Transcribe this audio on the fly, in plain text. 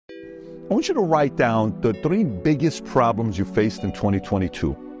I want you to write down the 3 biggest problems you faced in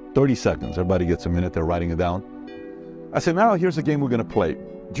 2022. 30 seconds. Everybody gets a minute. They're writing it down. I said, now here's a game we're going to play.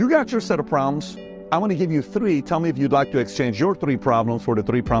 You got your set of problems. I'm going to give you 3. Tell me if you'd like to exchange your 3 problems for the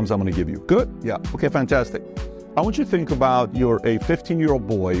 3 problems I'm going to give you. Good? Yeah. Okay, fantastic. I want you to think about you're a 15-year-old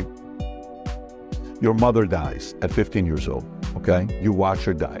boy. Your mother dies at 15 years old. Okay? You watch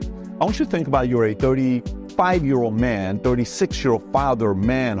her die. I want you to think about you're a 35-year-old man, 36-year-old father,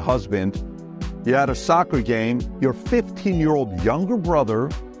 man, husband. You're at a soccer game. Your 15-year-old younger brother,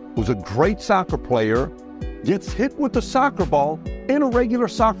 who's a great soccer player, gets hit with the soccer ball in a regular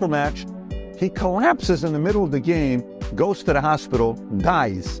soccer match. He collapses in the middle of the game, goes to the hospital,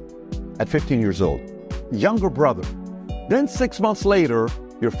 dies at 15 years old. Younger brother. Then 6 months later,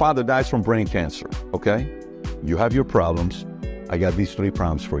 your father dies from brain cancer, okay? You have your problems. I got these 3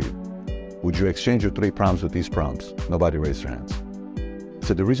 problems for you. Would you exchange your 3 problems with these problems? Nobody raised their hands.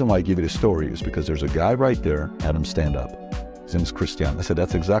 So the reason why I give you the story is because there's a guy right there, had him stand up. His name is Christian. I said,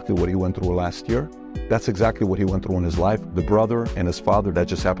 that's exactly what he went through last year. That's exactly what he went through in his life. The brother and his father, that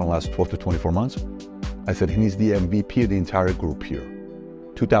just happened last 12 to 24 months. I said, he's the MVP of the entire group here.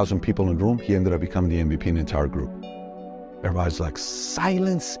 2,000 people in the room, he ended up becoming the MVP in the entire group. Everybody's like,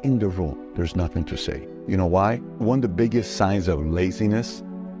 silence in the room. There's nothing to say. You know why? One of the biggest signs of laziness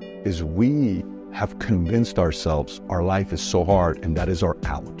is we have convinced ourselves our life is so hard and that is our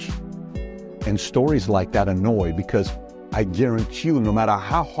ouch. And stories like that annoy because I guarantee you, no matter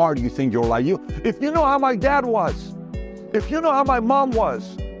how hard you think your life, if you know how my dad was, if you know how my mom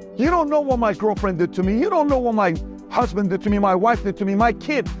was, you don't know what my girlfriend did to me, you don't know what my husband did to me, my wife did to me, my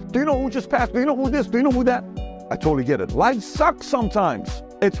kid, do you know who just passed, do you know who this, do you know who that? I totally get it. Life sucks sometimes.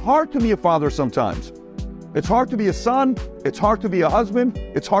 It's hard to be a father sometimes. It's hard to be a son. It's hard to be a husband.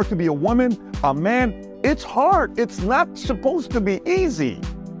 It's hard to be a woman, a man. It's hard. It's not supposed to be easy.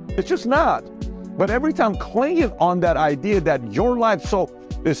 It's just not. But every time clinging on that idea that your life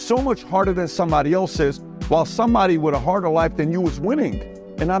is so much harder than somebody else's, while somebody with a harder life than you is winning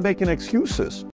and not making excuses.